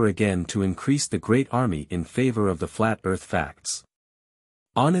and over again to increase the great army in favor of the flat earth facts.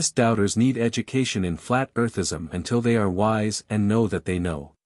 Honest doubters need education in flat earthism until they are wise and know that they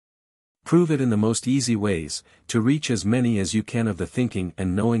know. Prove it in the most easy ways, to reach as many as you can of the thinking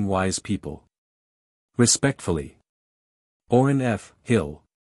and knowing wise people. Respectfully. Orrin F. Hill.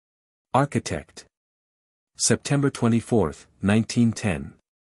 Architect. September 24, 1910.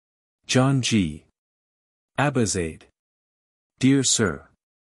 John G. Abizaid. Dear Sir.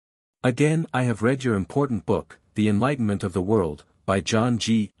 Again I have read your important book, The Enlightenment of the World, by John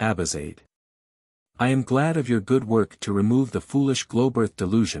G. Abizaid. I am glad of your good work to remove the foolish globe earth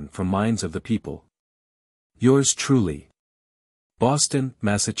delusion from minds of the people. Yours truly. Boston,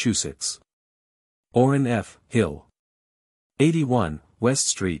 Massachusetts. Orrin F. Hill. 81, West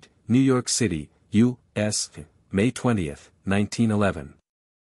Street, New York City, U.S., May 20, 1911.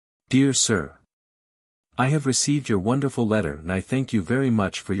 Dear Sir. I have received your wonderful letter and I thank you very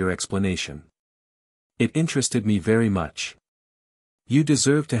much for your explanation. It interested me very much. You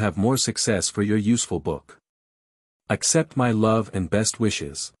deserve to have more success for your useful book. Accept my love and best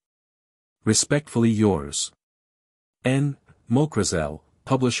wishes. Respectfully yours. N. Mokrazel,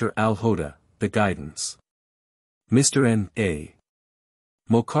 Publisher Al-Hoda, The Guidance. Mr. N. A.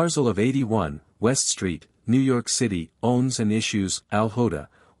 Mokarzel of 81, West Street, New York City, owns and issues Al-Hoda,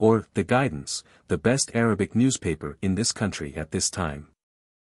 or The Guidance, the best Arabic newspaper in this country at this time.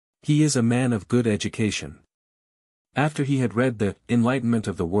 He is a man of good education. After he had read The Enlightenment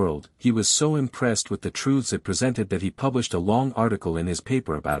of the World, he was so impressed with the truths it presented that he published a long article in his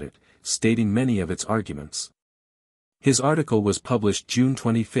paper about it, stating many of its arguments. His article was published June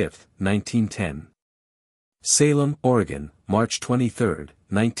 25, 1910. Salem, Oregon, March 23,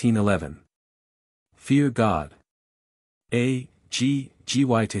 1911. Fear God. A. G.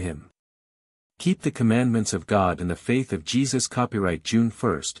 G.Y. to him. Keep the Commandments of God and the Faith of Jesus. Copyright June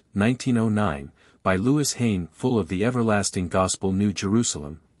 1, 1909, by Louis Hayne. Full of the Everlasting Gospel, New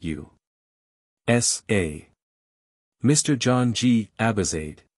Jerusalem, U.S.A. Mr. John G.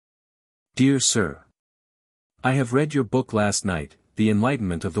 Abizaid. Dear Sir. I have read your book last night, The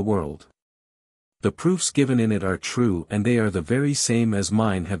Enlightenment of the World. The proofs given in it are true and they are the very same as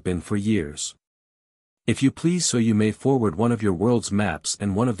mine have been for years. If you please, so you may forward one of your world's maps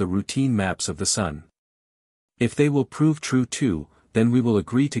and one of the routine maps of the sun. If they will prove true too, then we will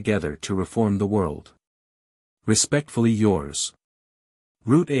agree together to reform the world. Respectfully yours.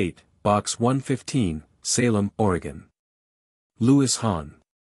 Route 8, Box 115, Salem, Oregon. Louis Hahn.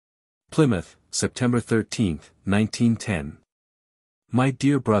 Plymouth, September 13, 1910. My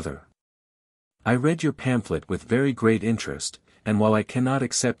dear brother. I read your pamphlet with very great interest, and while I cannot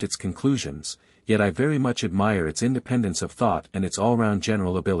accept its conclusions, yet I very much admire its independence of thought and its all-round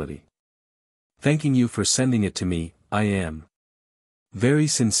general ability. Thanking you for sending it to me, I am very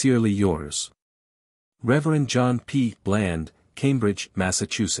sincerely yours. Reverend John P. Bland, Cambridge,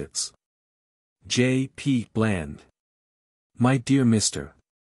 Massachusetts. J. P. Bland. My dear Mr.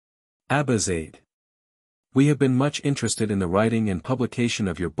 Abizaid. We have been much interested in the writing and publication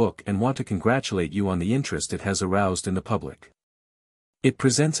of your book and want to congratulate you on the interest it has aroused in the public. It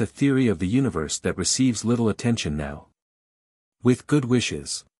presents a theory of the universe that receives little attention now. With good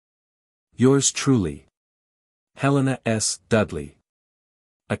wishes. Yours truly. Helena S. Dudley.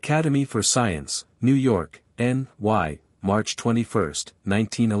 Academy for Science, New York, N.Y., March 21,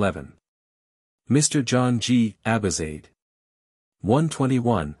 1911. Mr. John G. Abizaid.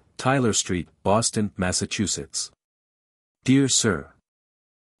 121, Tyler Street, Boston, Massachusetts. Dear Sir.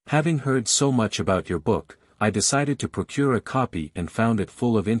 Having heard so much about your book, I decided to procure a copy and found it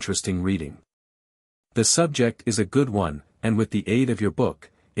full of interesting reading. The subject is a good one, and with the aid of your book,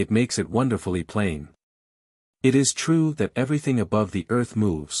 it makes it wonderfully plain. It is true that everything above the earth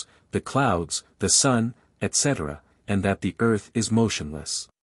moves, the clouds, the sun, etc., and that the earth is motionless.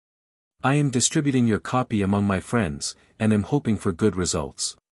 I am distributing your copy among my friends, and am hoping for good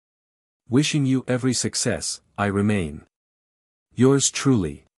results. Wishing you every success, I remain. Yours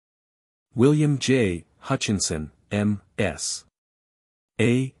truly. William J. Hutchinson, M.S.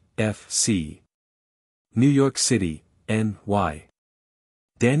 A.F.C. New York City, N.Y.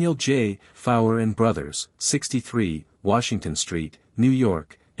 Daniel J. Fowler and Brothers, 63, Washington Street, New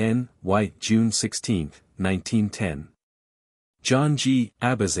York, N.Y. June 16, 1910. John G.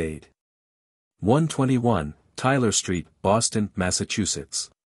 Abizaid. 121, Tyler Street, Boston, Massachusetts.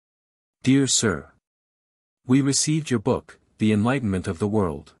 Dear Sir. We received your book, The Enlightenment of the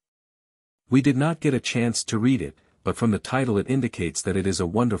World. We did not get a chance to read it, but from the title it indicates that it is a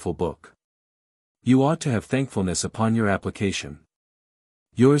wonderful book. You ought to have thankfulness upon your application.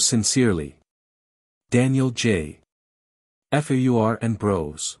 Yours sincerely, Daniel J. Fur and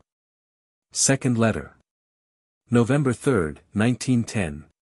Bros. Second letter. November 3, 1910.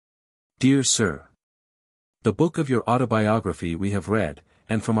 Dear Sir. The book of your autobiography we have read,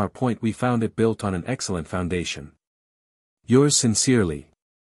 and from our point we found it built on an excellent foundation. Yours sincerely,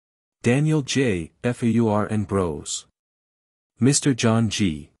 Daniel J. Fur and Bros. Mr. John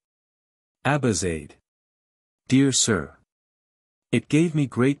G. Abizaid. Dear Sir. It gave me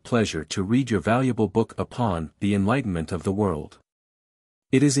great pleasure to read your valuable book upon the Enlightenment of the World.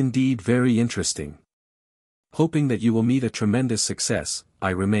 It is indeed very interesting. Hoping that you will meet a tremendous success, I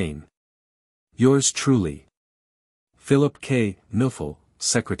remain. Yours truly, Philip K. Nuffel,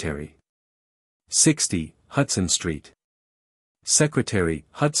 Secretary. 60, Hudson Street. Secretary,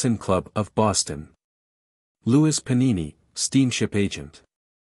 Hudson Club of Boston. Louis Panini, Steamship Agent.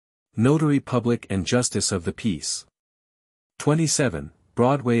 Notary Public and Justice of the Peace. 27,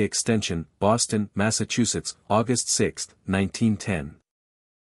 Broadway Extension, Boston, Massachusetts, August 6, 1910.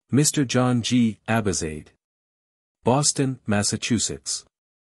 Mr. John G. Abizaid. Boston, Massachusetts.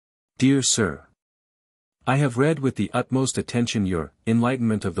 Dear Sir. I have read with the utmost attention your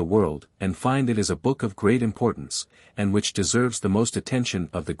Enlightenment of the World, and find it is a book of great importance, and which deserves the most attention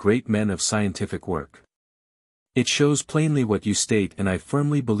of the great men of scientific work. It shows plainly what you state, and I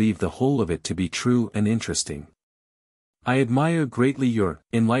firmly believe the whole of it to be true and interesting. I admire greatly your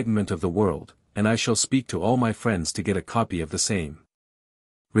Enlightenment of the World, and I shall speak to all my friends to get a copy of the same.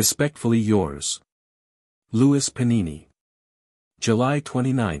 Respectfully yours, Louis Panini. July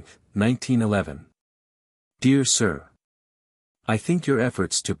 29, 1911. Dear Sir. I think your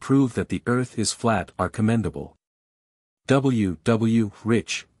efforts to prove that the earth is flat are commendable. W. W.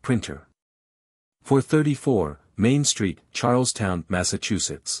 Rich, Printer. 434, Main Street, Charlestown,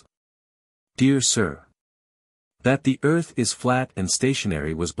 Massachusetts. Dear Sir. That the earth is flat and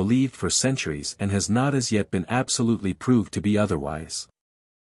stationary was believed for centuries and has not as yet been absolutely proved to be otherwise.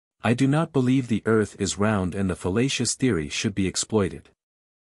 I do not believe the earth is round, and the fallacious theory should be exploited.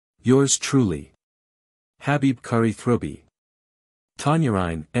 Yours truly, Habib Kari Throbi.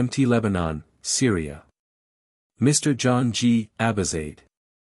 Tanyarin, Mt. Lebanon, Syria. Mr. John G. Abizaid.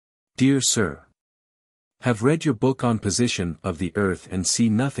 Dear Sir. Have read your book on position of the earth and see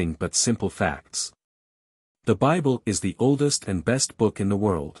nothing but simple facts. The Bible is the oldest and best book in the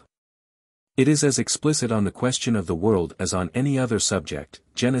world. It is as explicit on the question of the world as on any other subject.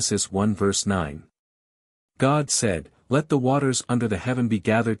 Genesis 1 verse 9. God said, Let the waters under the heaven be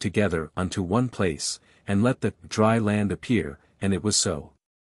gathered together unto one place, and let the dry land appear, and it was so.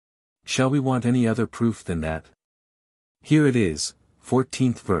 Shall we want any other proof than that? Here it is,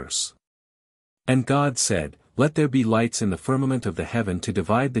 14th verse. And God said, Let there be lights in the firmament of the heaven to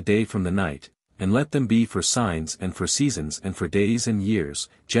divide the day from the night, and let them be for signs and for seasons and for days and years.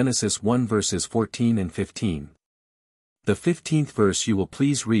 Genesis 1 verses 14 and 15. The 15th verse you will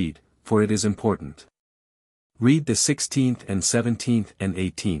please read, for it is important. Read the 16th and 17th and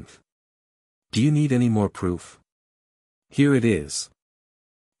 18th. Do you need any more proof? Here it is.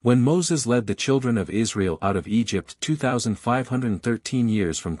 When Moses led the children of Israel out of Egypt 2,513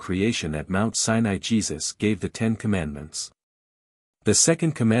 years from creation at Mount Sinai, Jesus gave the 10 Commandments. The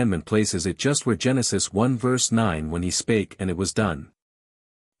second commandment places it just where Genesis 1 verse 9, when he spake and it was done.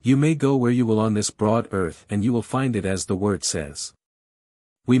 You may go where you will on this broad earth and you will find it as the word says.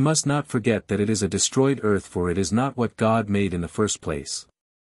 We must not forget that it is a destroyed earth, for it is not what God made in the first place.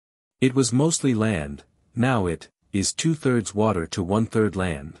 It was mostly land, now it is 2/3 water to 1/3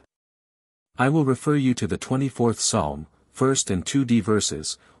 land. I will refer you to the 24th Psalm, 1st and 2d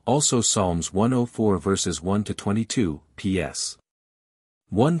verses, also Psalms 104 verses 1 to 22, ps.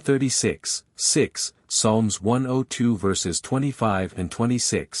 136, 6, Psalms 102 verses 25 and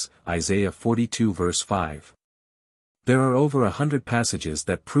 26, Isaiah 42 verse 5. There are over 100 passages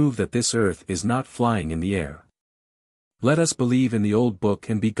that prove that this earth is not flying in the air. Let us believe in the old book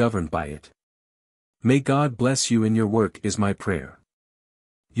and be governed by it. May God bless you in your work is my prayer.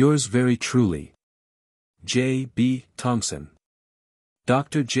 Yours very truly, J. B. Thompson.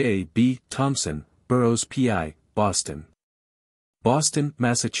 Dr. J. B. Thompson, Burroughs P.I., Boston. Boston,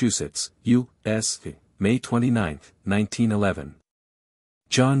 Massachusetts, U.S., May 29, 1911.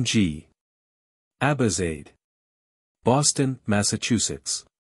 John G. Abizaid. Boston, Massachusetts.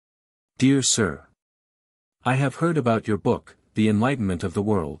 Dear Sir. I have heard about your book, The Enlightenment of the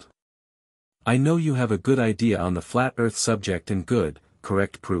World. I know you have a good idea on the flat earth subject and good,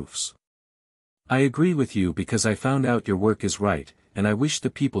 correct proofs. I agree with you because I found out your work is right, and I wish the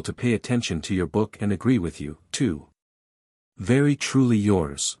people to pay attention to your book and agree with you, too. Very truly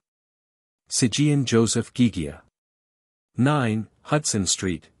yours. Sijian Joseph Gigia. 9, Hudson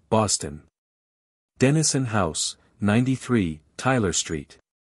Street, Boston. Dennison House, 93, Tyler Street.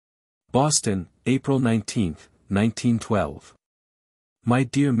 Boston, April 19, 1912. My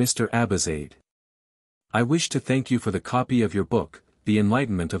dear Mr. Abizaid, I wish to thank you for the copy of your book, The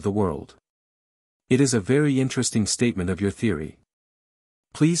Enlightenment of the World. It is a very interesting statement of your theory.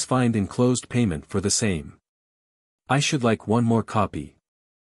 Please find enclosed payment for the same. I should like one more copy.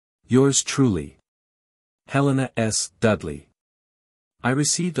 Yours truly. Helena S. Dudley. I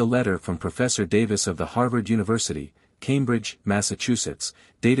received a letter from Professor Davis of the Harvard University, Cambridge, Massachusetts,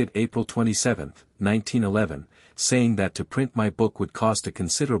 dated April 27, 1911, saying that to print my book would cost a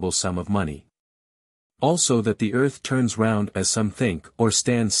considerable sum of money. Also that the earth turns round as some think, or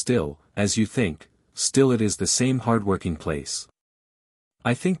stands still, as you think, still it is the same hard-working place.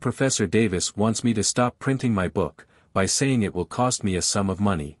 I think Professor Davis wants me to stop printing my book, by saying it will cost me a sum of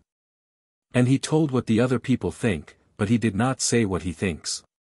money. And he told what the other people think, but he did not say what he thinks.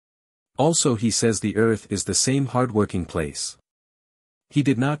 Also he says the earth is the same hard-working place. He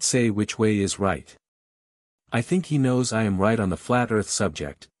did not say which way is right. I think he knows I am right on the flat earth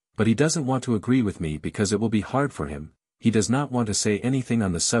subject, but he doesn't want to agree with me because it will be hard for him. He does not want to say anything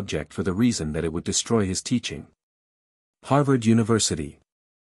on the subject for the reason that it would destroy his teaching. Harvard University.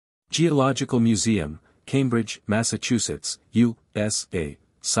 Geological Museum, Cambridge, Massachusetts, USA,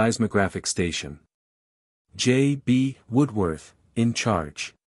 Seismographic Station. J. B. Woodworth, in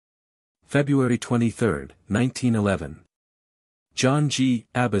charge. February 23, 1911. John G.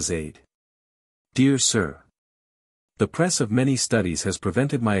 Abizaid. Dear Sir, the press of many studies has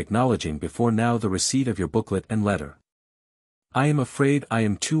prevented my acknowledging before now the receipt of your booklet and letter. I am afraid I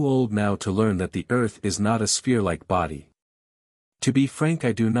am too old now to learn that the earth is not a sphere-like body. To be frank,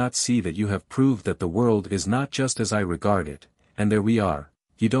 I do not see that you have proved that the world is not just as I regard it, and there we are,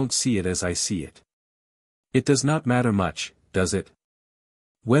 you don't see it as I see it. It does not matter much, does it?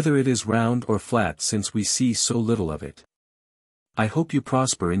 Whether it is round or flat, since we see so little of it. I hope you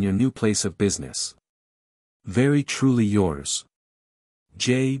prosper in your new place of business. Very truly yours.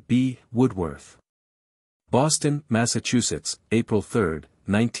 J. B. Woodworth. Boston, Massachusetts, April 3,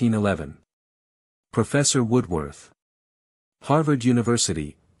 1911. Professor Woodworth. Harvard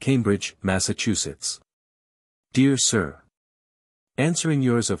University, Cambridge, Massachusetts. Dear Sir, answering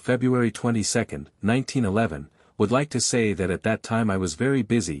yours of February 22, 1911, would like to say that at that time I was very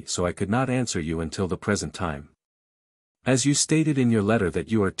busy, so I could not answer you until the present time. As you stated in your letter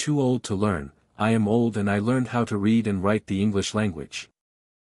that you are too old to learn, I am old and I learned how to read and write the English language.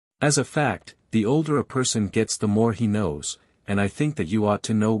 As a fact, the older a person gets the more he knows, and I think that you ought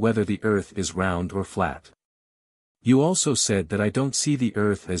to know whether the earth is round or flat. You also said that I don't see the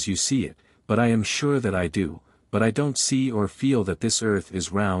earth as you see it, but I am sure that I do, but I don't see or feel that this earth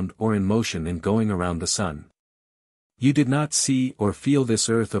is round or in motion in going around the sun. You did not see or feel this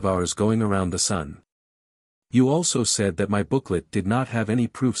earth of ours going around the sun. You also said that my booklet did not have any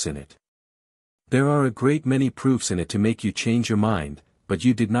proofs in it. There are a great many proofs in it to make you change your mind, but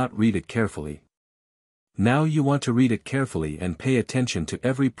you did not read it carefully. Now you want to read it carefully and pay attention to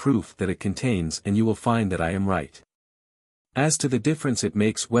every proof that it contains, and you will find that I am right. As to the difference it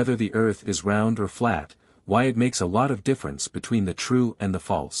makes whether the earth is round or flat, why, it makes a lot of difference between the true and the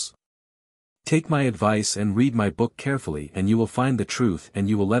false. Take my advice and read my book carefully, and you will find the truth, and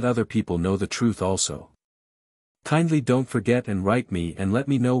you will let other people know the truth also. Kindly don't forget and write me and let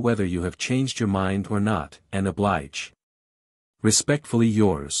me know whether you have changed your mind or not, and oblige. Respectfully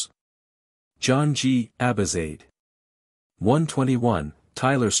yours. John G. Abizaid. 121,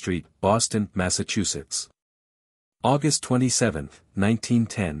 Tyler Street, Boston, Massachusetts. August 27,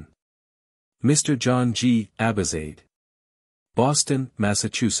 1910. Mr. John G. Abizaid. Boston,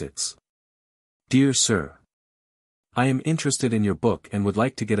 Massachusetts. Dear Sir, I am interested in your book and would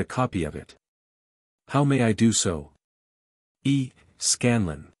like to get a copy of it. How may I do so? E.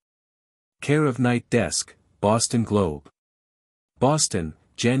 Scanlon. Care of Night Desk, Boston Globe. Boston,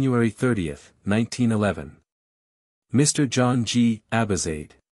 January 30, 1911. Mr. John G.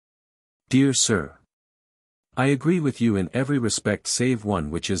 Abizaid. Dear Sir, I agree with you in every respect save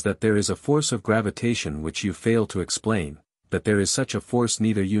one, which is that there is a force of gravitation which you fail to explain, that there is such a force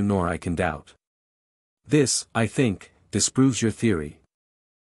neither you nor I can doubt. This, I think, disproves your theory.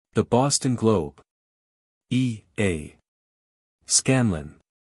 The Boston Globe. E. A. Scanlon.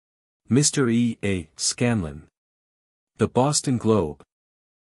 Mr. E. A. Scanlon. The Boston Globe.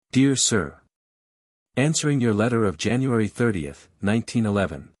 Dear Sir, answering your letter of January 30,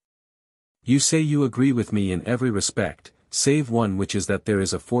 1911. You say you agree with me in every respect, save one, which is that there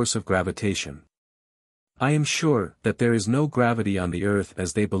is a force of gravitation. I am sure that there is no gravity on the earth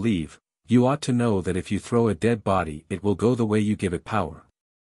as they believe. You ought to know that if you throw a dead body it will go the way you give it power.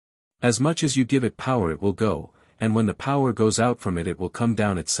 As much as you give it power it will go, and when the power goes out from it it will come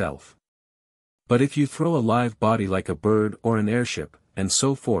down itself. But if you throw a live body like a bird or an airship, and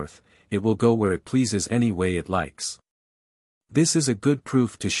so forth, it will go where it pleases any way it likes. This is a good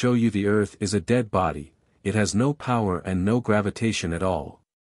proof to show you the earth is a dead body, it has no power and no gravitation at all.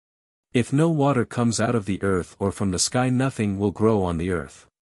 If no water comes out of the earth or from the sky nothing will grow on the earth.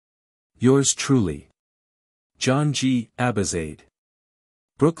 Yours truly, John G. Abizaid.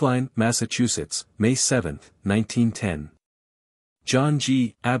 Brookline, Massachusetts, May 7, 1910. John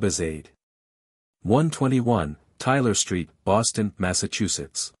G. Abizaid. 121, Tyler Street, Boston,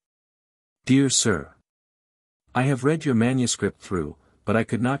 Massachusetts. Dear Sir, I have read your manuscript through, but I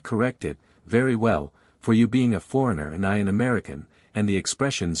could not correct it very well, for you being a foreigner and I an American, and the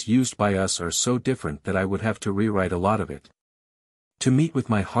expressions used by us are so different that I would have to rewrite a lot of it to meet with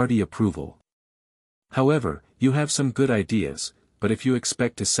my hearty approval. However, you have some good ideas, but if you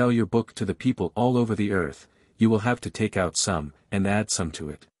expect to sell your book to the people all over the earth, you will have to take out some, and add some to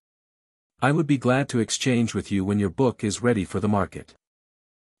it. I would be glad to exchange with you when your book is ready for the market.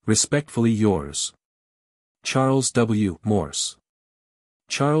 Respectfully yours, Charles W. Morse.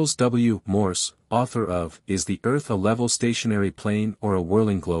 Charles W. Morse, author of Is the Earth a Level Stationary Plane or a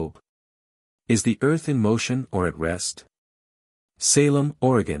Whirling Globe? Is the Earth in Motion or at Rest? Salem,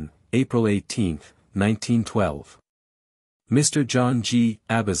 Oregon, April 18, 1912. Mr. John G.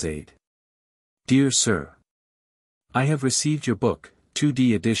 Abizaid. Dear Sir, I have received your book,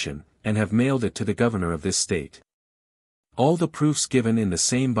 2D edition, and have mailed it to the governor of this state. All the proofs given in the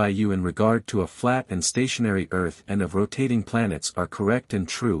same by you in regard to a flat and stationary earth and of rotating planets are correct and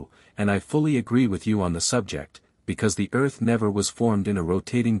true, and I fully agree with you on the subject, because the earth never was formed in a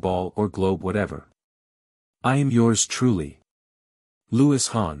rotating ball or globe whatever. I am yours truly, Louis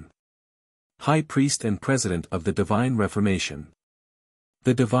Hahn, High Priest and President of the Divine Reformation.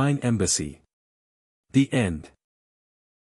 The Divine Embassy. The End.